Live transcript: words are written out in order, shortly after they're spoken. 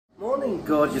morning,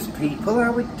 gorgeous people.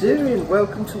 How we doing?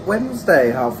 Welcome to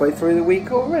Wednesday, halfway through the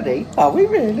week already. Are we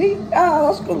really? Ah,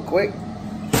 that's gone quick.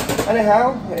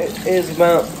 Anyhow, it is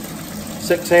about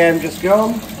 6 AM just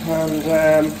gone,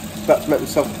 and about to make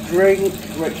myself a drink.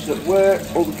 Rachel's at work,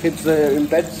 all the kids are in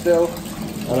bed still,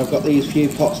 and I've got these few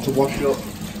pots to wash up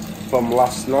from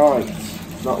last night.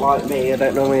 Not like me, I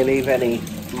don't normally leave any.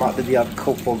 Might be the odd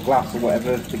cup or glass or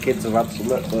whatever, the kids have had some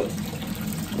luck, but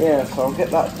yeah, so I'll get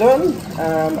that done.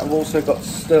 And I've also got to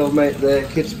still make the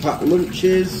kids pack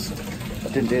lunches. I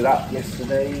didn't do that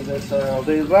yesterday either, so I'll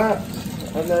do that.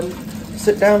 And then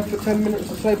sit down for 10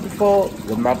 minutes or so before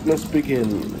the madness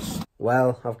begins.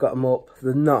 Well, I've got them up.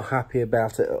 They're not happy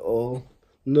about it at all.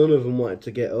 None of them wanted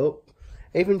to get up.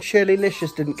 Even Shirley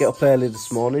Licious didn't get up early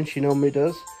this morning. She normally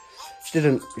does.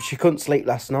 She couldn't sleep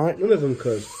last night. None of them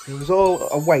could. It was all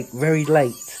awake very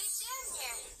late.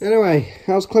 Anyway,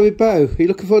 how's Chloe Bow? Are you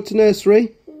looking forward to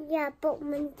nursery? Yeah, but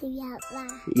Mandy's out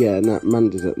there. Yeah, no,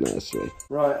 Mandy's at nursery.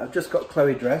 Right, I've just got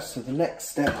Chloe dressed, so the next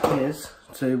step is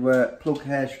to plug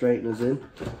hair straighteners in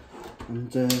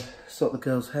and sort the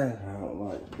girl's hair out,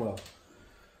 like, well,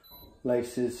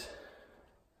 Lacey's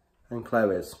and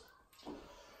Chloe's.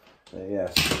 So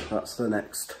yes, that's the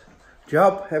next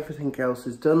job. Everything else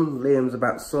is done. Liam's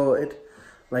about sorted.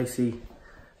 Lacey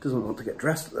doesn't want to get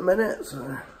dressed at the minute,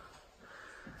 so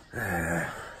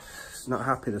she's not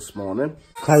happy this morning.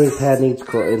 Chloe's hair needs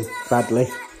cutting badly.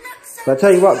 But I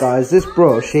tell you what, guys, this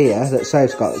brush here that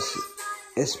Sophie's got,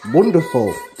 it's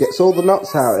wonderful. Gets all the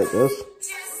knots out, it does.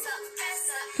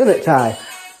 Doesn't it, Ty?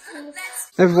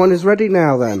 Everyone is ready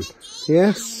now then.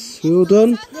 Yes, you all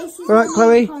done? All right,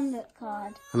 Chloe.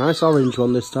 A nice orange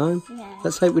one this time. Yeah.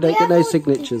 Let's hope we don't get no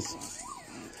signatures.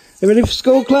 You ready for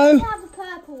school, Chloe? I have a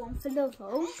purple one for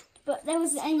Lovell, but there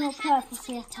wasn't any more purple,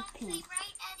 so you have to have pink.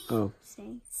 Oh.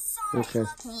 See? Okay.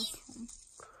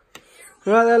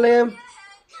 All right there, Liam.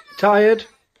 Tired?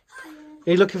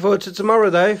 Are you looking forward to tomorrow,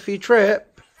 though, for your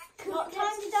trip? What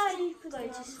time did Daddy go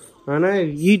to sleep? I know.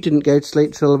 You didn't go to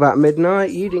sleep till about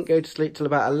midnight. You didn't go to sleep till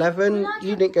about 11.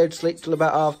 You didn't go to sleep till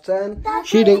about 10:30.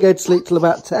 She didn't go to sleep till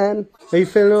about 10. Are you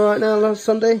feeling all right now last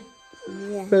Sunday?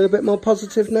 Yeah. Feeling a bit more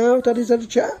positive now? Daddy's had a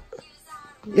chat?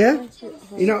 Yeah?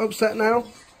 You're not upset now?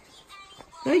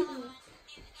 Hey?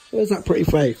 Where's that pretty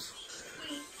face?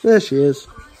 There she is.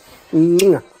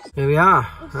 Here we are,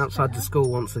 outside the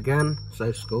school once again.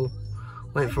 Soph's school.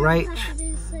 Waiting for H.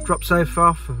 Drop Soph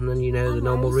off, and then you know the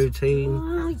normal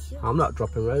routine. I'm not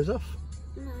dropping Rose off.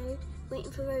 No,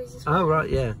 waiting for Rose as well. Oh, right,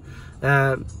 yeah.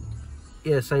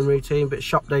 Yeah, same routine, but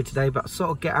shop day today, but I sort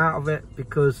of get out of it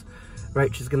because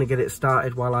Rachel's going to get it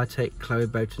started while I take Chloe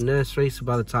Bow to nursery, so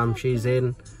by the time she's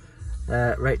in,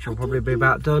 Rachel will probably be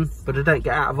about done. But I don't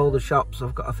get out of all the shops.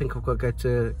 I think I've got to go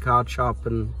to card shop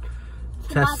and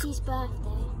test. Daddy's birthday.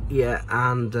 Yeah,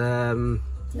 and I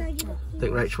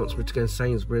think Rachel wants me to go to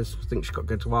Sainsbury's. I think she's got to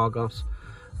go to Argos.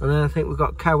 And then I think we've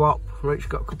got co-op. Rachel's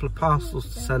got a couple of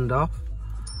parcels to send off.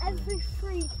 Every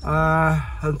 3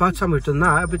 and by the time we've done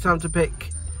that, it'll be time to pick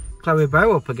Chloe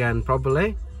Bow up again,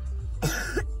 probably.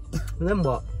 And then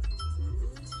what?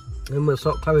 Then we'll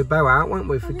sort Chloe Bow out, won't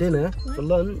we, for dinner, for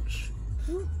lunch.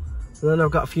 And then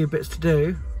I've got a few bits to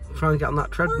do. Try and get on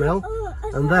that treadmill.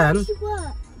 And then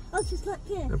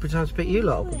it'll be time to pick you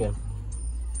lot up again.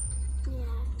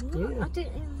 Yeah.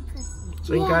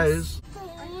 So it goes.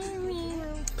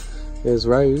 Here's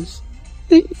Rose.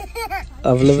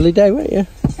 Have a lovely day, won't you?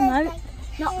 No,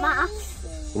 not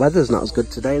maths. Weather's not as good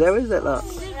today, though, is it? Look.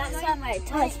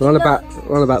 We're on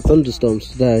about thunderstorms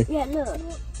today. Yeah, look.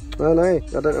 I know. I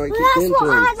don't know what you keep That's doing what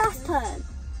to I him. had last time.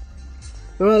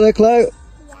 All right there, Chloe.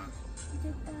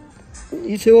 Yeah.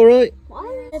 You two all right?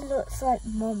 It looks like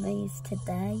mummy's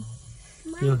today.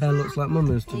 Your hair looks like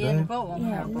mummy's today.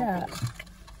 Yeah, look.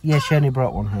 Yeah, she only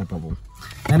brought one hair bubble.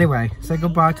 Anyway, say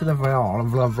goodbye to the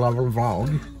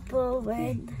vlog.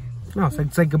 Boring. No,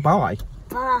 say goodbye.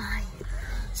 Bye.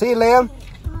 See you, Liam.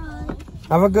 Bye.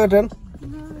 Have a good one.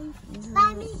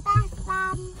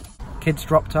 Bye. Kids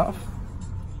dropped off.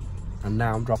 And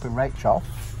now I'm dropping Rach off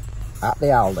at the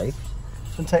Aldi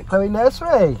and take Chloe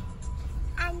nursery.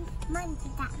 And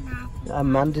Mandy's at nursery.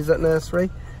 And Mandy's at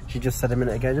nursery. She just said a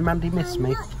minute ago, did Mandy miss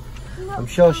me? I'm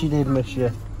sure she did miss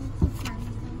you.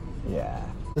 Yeah.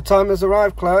 The time has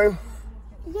arrived, Chloe.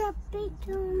 Yeah, Go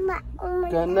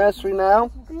to nursery now.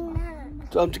 No.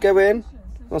 Time to go in.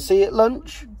 I'll see you at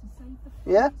lunch.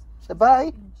 Yeah? Say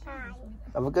bye. Bye.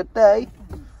 Have a good day.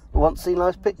 We want to see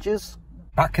nice pictures.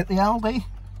 Back at the Aldi.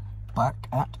 Back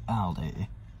at Aldi.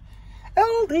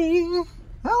 Aldi.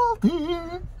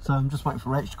 Aldi. So I'm just waiting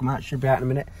for Rach to come out. She'll be out in a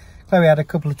minute. Chloe had a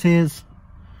couple of tears.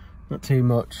 Not too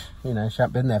much. You know, she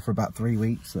hasn't been there for about 3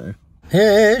 weeks, so.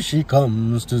 Here she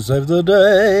comes to save the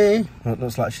day. Well, it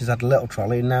looks like she's had a little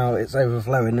trolley. Now it's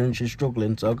overflowing and she's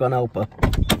struggling, so I'll go and help her.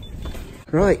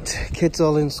 Right, kids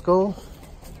all in school.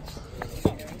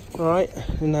 Right,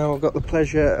 and now I've got the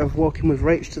pleasure of walking with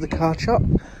Rach to the car shop.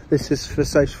 This is for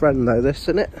Soph's friend though, this,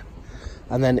 isn't it?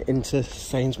 And then into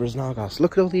Sainsbury's and Argos.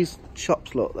 Look at all these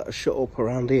shops, look, that are shut up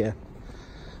around here.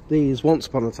 These, once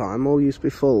upon a time, all used to be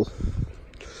full.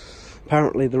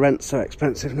 Apparently the rent's so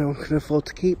expensive no one can afford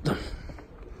to keep them.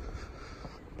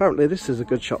 Apparently this is a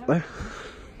good shop though.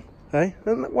 Hey,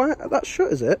 and why, that's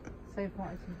shut, is it?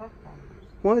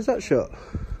 Why is that shut?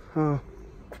 Oh.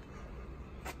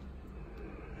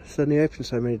 It's only open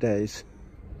so many days.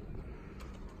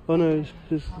 Oh no,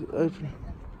 it's open.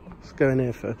 Let's go in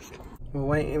here first. We're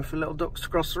waiting for little ducks to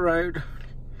cross the road.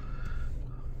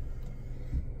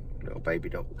 Little baby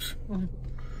ducks.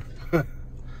 That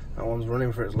one's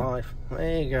running for its life.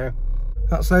 There you go.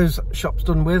 That's those shops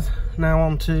done with. Now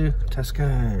on to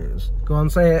Tesco's. Go on,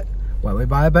 say it. Where we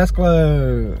buy our best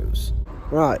clothes.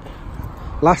 Right.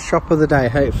 Last shop of the day,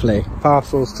 hopefully.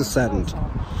 Parcels to send.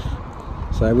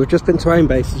 So we've just been to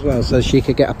Homebase as well, so she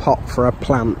could get a pot for a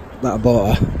plant that I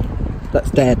bought her.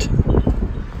 That's dead.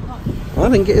 I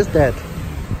think it is dead.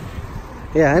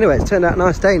 Yeah, anyway, it's turned out a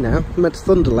nice day now. It's meant to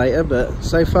thunder later, but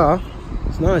so far,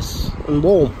 it's nice and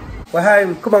warm. We're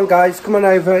home. Come on, guys. Come on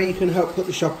over. You can help put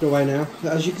the shopping away now.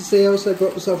 As you can see, I also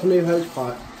brought myself a new hose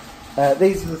pipe.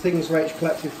 These are the things Rach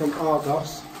collected from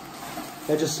Argos.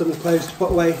 They're just some clothes to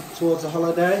put away towards the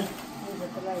holiday. These are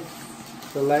the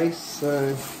lace. The lace,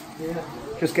 so yeah.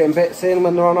 Just getting bits in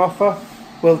when they're on offer.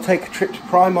 We'll take a trip to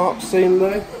Primark soon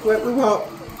though. Wait, what?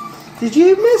 Did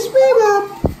you miss me,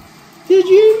 Mum? Did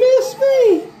you miss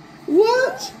me?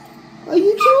 What? Are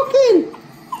you talking?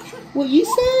 What you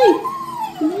say?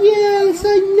 Yes,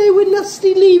 I know we're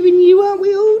nasty leaving you, aren't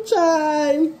we, all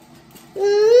time?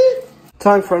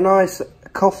 Time for a nice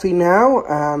coffee now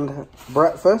and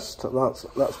breakfast.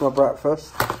 That's my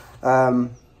breakfast.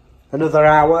 Another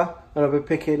hour and I'll be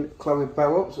picking Chloe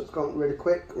Bow up, so it's gone really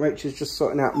quick. Rachel's just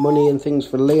sorting out money and things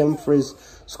for Liam for his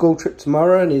school trip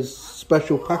tomorrow and his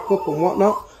special pack up and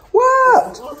whatnot.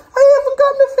 What? I haven't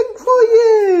got nothing for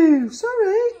you.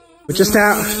 Sorry. We're just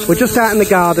out in the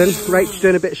garden. Rachel's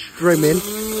doing a bit of trimming.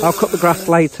 I'll cut the grass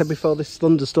later before this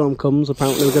thunderstorm comes.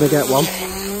 Apparently we're going to get one.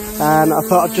 And I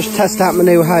thought I'd just test out my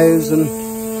new hose and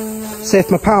see if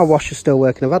my power washer's still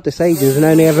working. I've had this ages and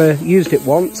only ever used it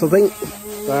once, I think.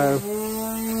 So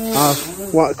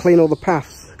I want to clean all the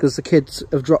paths because the kids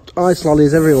have dropped ice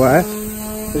lollies everywhere.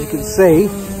 As you can see,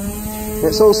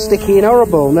 it's all sticky and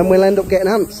horrible, and then we'll end up getting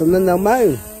ants and then they'll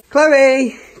moan.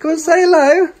 Chloe, come and say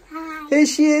hello. Hi. Here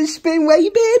she is. Where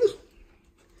you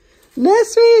been?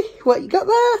 Nursery? What you got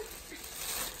there?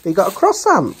 You got a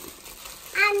croissant?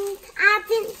 I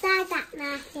didn't say that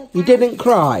nasty. You didn't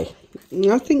cry?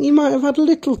 I think you might have had a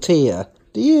little tear.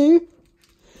 Do you?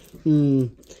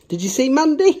 Did you see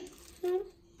Mandy?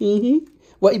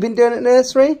 What you been doing at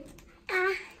nursery?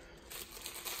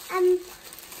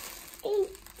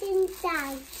 Eating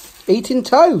toast. Eating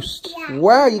toast? Yeah.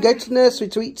 Wow, you go to nursery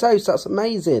to eat toast. That's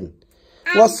amazing.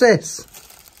 What's this?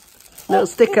 Little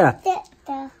sticker.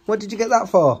 What did you get that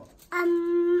for?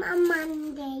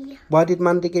 Mandy. Why did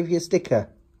Mandy give you a sticker?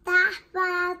 That's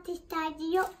why I just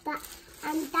tidy up that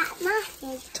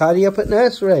nasty. Tidy up at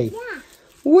nursery? Yeah.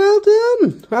 Well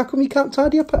done. How come you can't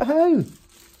tidy up at home?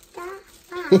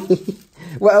 That's right.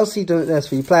 What else are you doing at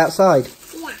nursery? You play outside?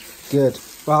 Yeah. Good.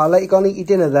 Well, I'll let you go and eat your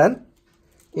dinner then.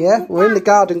 Yeah? We're in the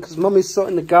garden because Mummy's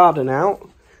sorting the garden out.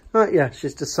 Right, yeah,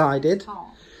 she's decided.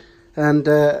 And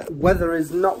weather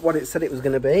is not what it said it was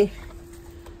going to be.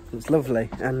 It's lovely.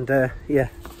 And yeah,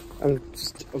 I'm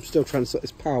still trying to sort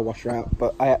this power washer out,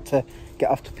 but I had to get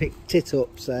off to pick Tit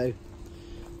up, so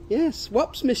yes,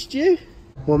 whoops, missed you.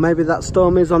 Well, maybe that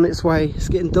storm is on its way. It's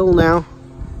getting dull now.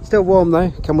 Still warm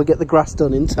though. Can we get the grass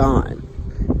done in time?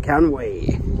 Can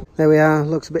we? There we are.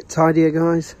 Looks a bit tidier,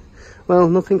 guys. Well,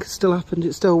 nothing has still happened.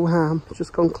 It's still warm. It's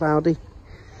just gone cloudy.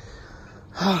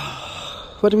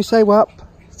 What do we say, Wap?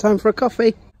 It's time for a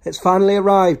coffee. It's finally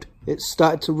arrived. It's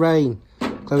started to rain.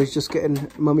 Chloe's just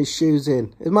getting Mummy's shoes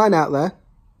in. Is mine out there?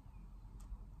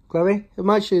 Chloe, are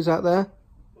my shoes out there?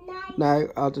 No.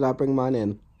 No? How did I bring mine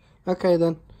in? Okay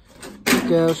then. Good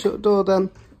girl. Shut the door then.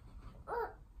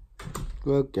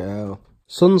 Good girl.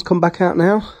 Sun's come back out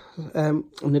now. I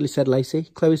nearly said Lacey.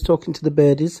 Chloe's talking to the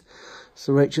birdies.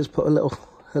 So Rachel's put a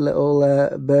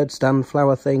little bird stand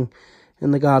flower thing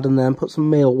in the garden there and put some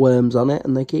mealworms on it,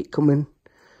 and they keep coming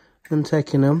and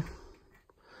taking them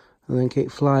and then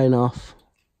keep flying off.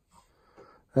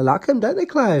 They like them, don't they,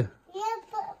 Chloe? Yeah,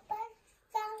 but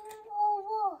down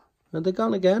over. Are they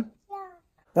gone again? Yeah.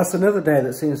 That's another day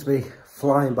that seems to be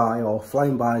flying by, or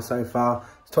flown by so far.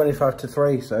 It's 25 to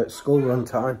 3, so it's school run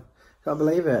time. Can't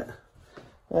believe it.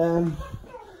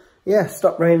 Yeah,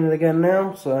 stopped raining again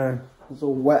now, so it's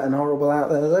all wet and horrible out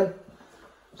there though.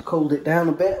 It's cooled it down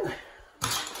a bit.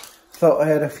 Thought I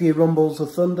had a few rumbles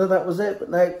of thunder, that was it, but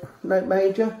no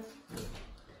major.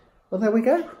 Well, there we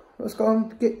go. Let's go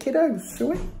and get kiddos,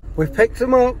 shall we? We've picked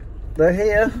them up. They're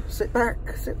here. Sit back,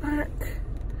 sit back.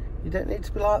 You don't need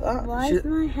to be like that. Why is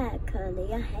my hair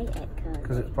curly? I hate it curly.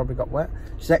 Because it's probably got wet.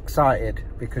 She's excited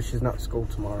because she's not at school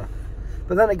tomorrow.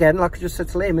 But then again, like I just said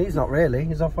to Liam, he's not really.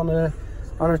 He's off on a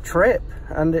trip,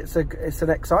 and it's an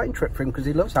exciting trip for him because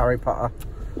he loves Harry Potter.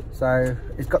 So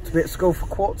he's got to be at school for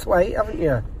 7:45, haven't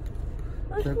you?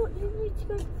 I thought you need to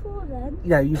go before then.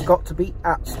 Yeah, you've got to be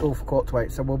at school for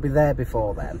 7:45, so we'll be there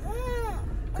before then.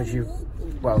 Because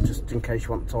well, just in case you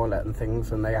want the toilet and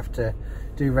things, and they have to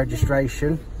do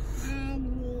registration.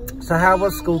 So how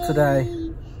was school today?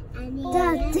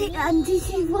 Dad, did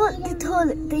you want the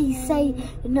toilet? They say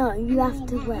no, you have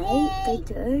to wait. They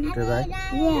do. Do they?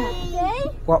 Yeah.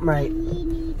 What, mate?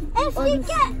 If you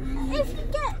get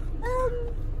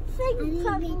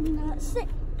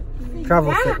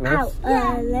Travel sickness. Out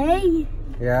early.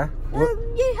 Yeah.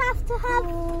 You have to have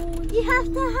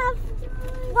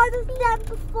one of them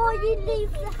before you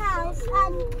leave the house,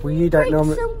 and well, you don't bring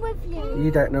normally some with you.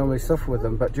 You don't normally suffer with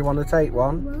them, but do you want to take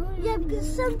one? Yeah,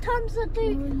 because sometimes I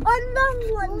do. On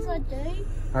long ones I do.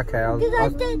 Okay,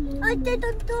 Because I did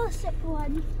on Dorset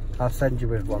one. I'll send you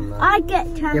with one then. I get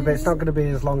travel. Yeah, but it's not going to be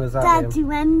as long as that. Daddy,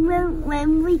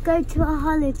 when we go to a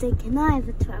holiday, can I have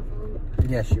a travel?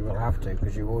 Yes, you will have to,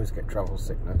 because you always get travel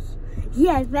sickness.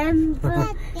 Yeah, remember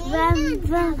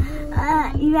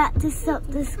you had to stop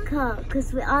this car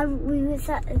because we was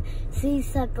at the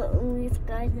seaside, but we was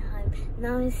going home. And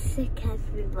I was sick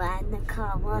everywhere in the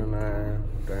car. No,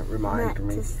 don't remind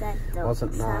me. It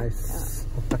wasn't nice.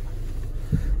 Up.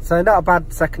 So not a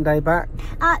bad second day back.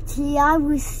 Actually, I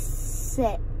was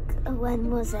sick. When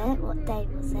was it? What day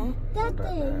was it?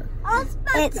 Daddy,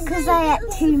 it's because I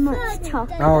ate too much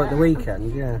chocolate. Oh, at the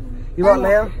weekend, yeah. You what,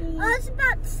 Leo? I was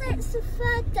about to say it's the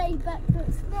third day back, but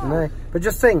it's not. No, but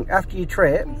just think, after your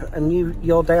trip and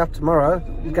your day off tomorrow,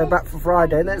 you go back for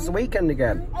Friday, and then it's the weekend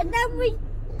again. And then we.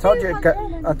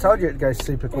 I told you it'd go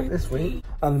super quick this week.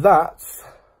 And that's,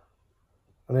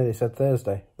 I nearly said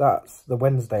Thursday. That's the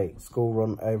Wednesday school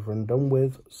run over and done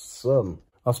with. Son.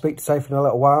 I'll speak to Sophie in a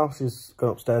little while. She's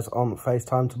gone upstairs on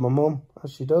FaceTime to my mum,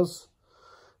 as she does.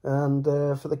 And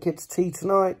for the kids' tea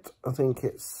tonight, I think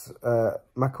it's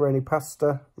macaroni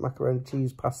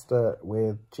cheese pasta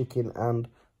with chicken and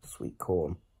sweet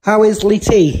corn. How is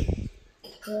Litty?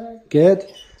 Good. Good.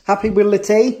 Happy with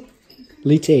Litty?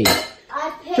 Litty. Do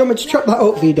you want me to chop that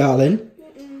up for you, darling?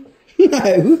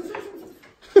 No.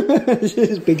 This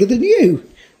is bigger than you.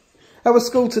 How was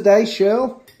school today,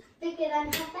 Shirl? Bigger than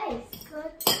her face.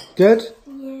 Good?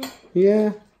 Yeah.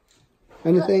 Yeah.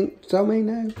 Anything? Tell me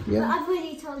now. Yeah. I've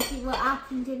already told you what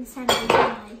happened in Sunday, didn't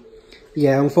I?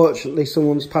 Yeah, unfortunately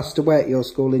someone's passed away at your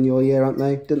school in your year, haven't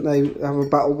they? Didn't they have a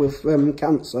battle with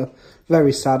cancer?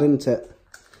 Very sad, isn't it?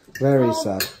 Very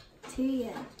sad. 2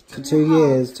 years. For 2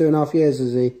 years, 2.5 years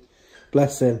is he?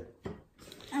 Bless him.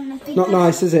 Not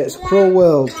nice, is it? It's a cruel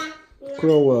world.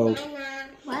 Cruel world.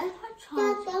 Why is that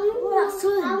charged?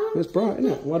 It's bright,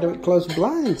 isn't it? Why don't we close the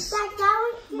blinds?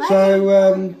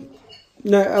 So,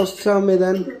 no else to tell me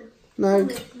then? No?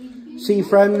 See your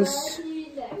friends?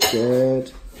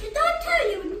 Good. Did I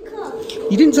tell you in the car?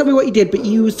 You didn't tell me what you did, but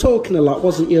you was talking a lot,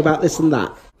 wasn't you, about this and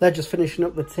that? They're just finishing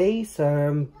up the tea, so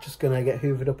I'm just going to get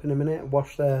hoovered up in a minute and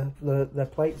wash their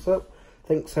plates up. I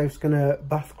think Soph's going to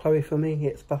bath Chloe for me.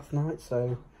 It's bath night,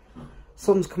 so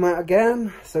sun's come out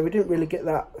again. So we didn't really get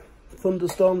that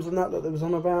thunderstorms and that there was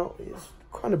on about. It's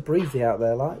kind of breezy out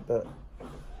there, like, but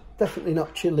definitely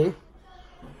not chilly.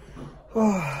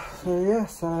 Oh, so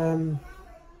yes, I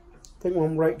think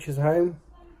when Rach is home,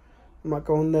 I might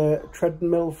go on the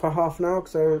treadmill for half an hour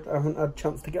because I haven't had a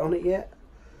chance to get on it yet.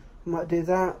 I might do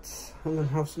that and then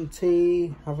have some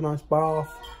tea, have a nice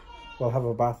bath. Well, have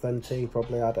a bath then tea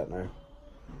probably, I don't know.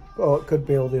 Or it could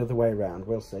be all the other way around,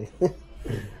 we'll see.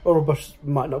 Or a bus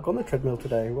might not go on the treadmill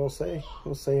today, we'll see.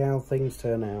 We'll see how things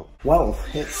turn out. Well,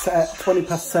 it's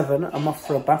 7:20. I'm off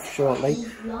for a bath shortly,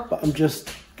 but I'm just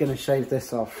going to shave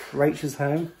this off. Rachel's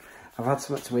home, I've had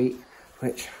something to eat,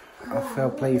 which I feel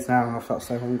pleased now, I felt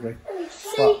so hungry.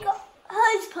 So you got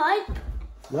hose pipe?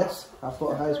 Yes, I've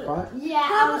got a hose pipe. Yeah,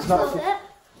 how much was it?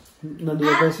 None of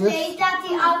your business. Actually,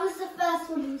 Daddy, I was the first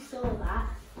one who saw that.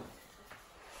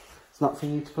 It's not for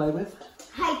you to play with.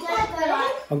 Hey, don't go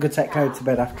like... I'm going to take Chloe to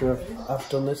bed after I've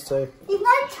done this too. You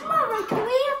know, tomorrow, can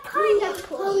we have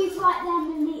Chloe's right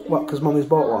there. What, because Mummy's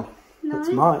bought one? No. That's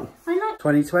mine. I like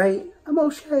 20 to 8, I'm all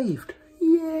shaved.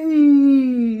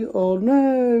 Yay! Oh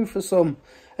no, for some.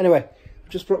 Anyway,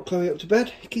 just brought Chloe up to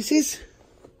bed. Kisses.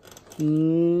 See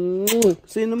you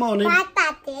in the morning. Bye,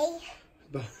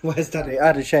 Daddy. Where's Daddy? I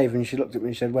had a shave and she looked at me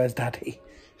and said, where's Daddy?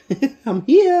 I'm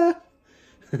here.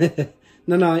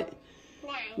 No night.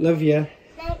 Love you.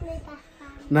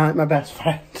 Night, my best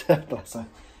friend. Bless her.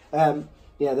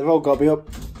 Yeah, they've all got to be up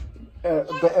a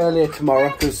bit earlier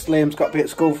tomorrow because Liam's got to be at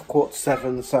school for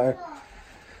 7:15, so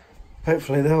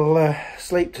hopefully they'll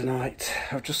sleep tonight.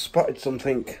 I've just spotted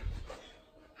something.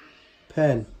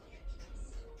 Pen.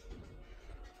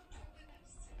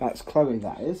 That's Chloe,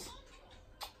 that is.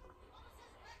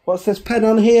 What's this pen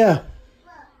on here?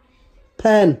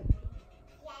 Pen.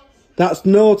 That's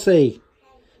naughty.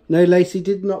 No, Lacey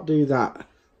did not do that.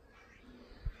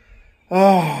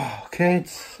 Oh,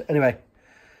 kids. Anyway,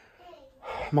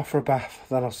 I'm off for a bath,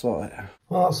 then I'll sort it.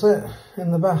 Well, that's it.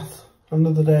 In the bath.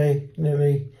 Another day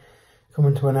nearly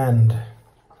coming to an end.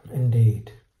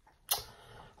 Indeed.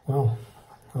 Well,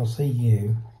 I'll see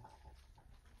you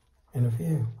in a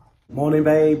few. Morning,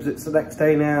 babes. It's the next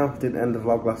day now. Didn't end the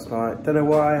vlog last night. Don't know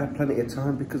why. I had plenty of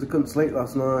time because I couldn't sleep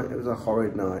last night. It was a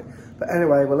horrid night. But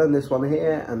anyway, we'll end this one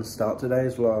here and start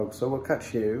today's vlog. So we'll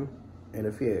catch you in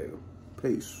a few.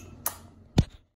 Peace.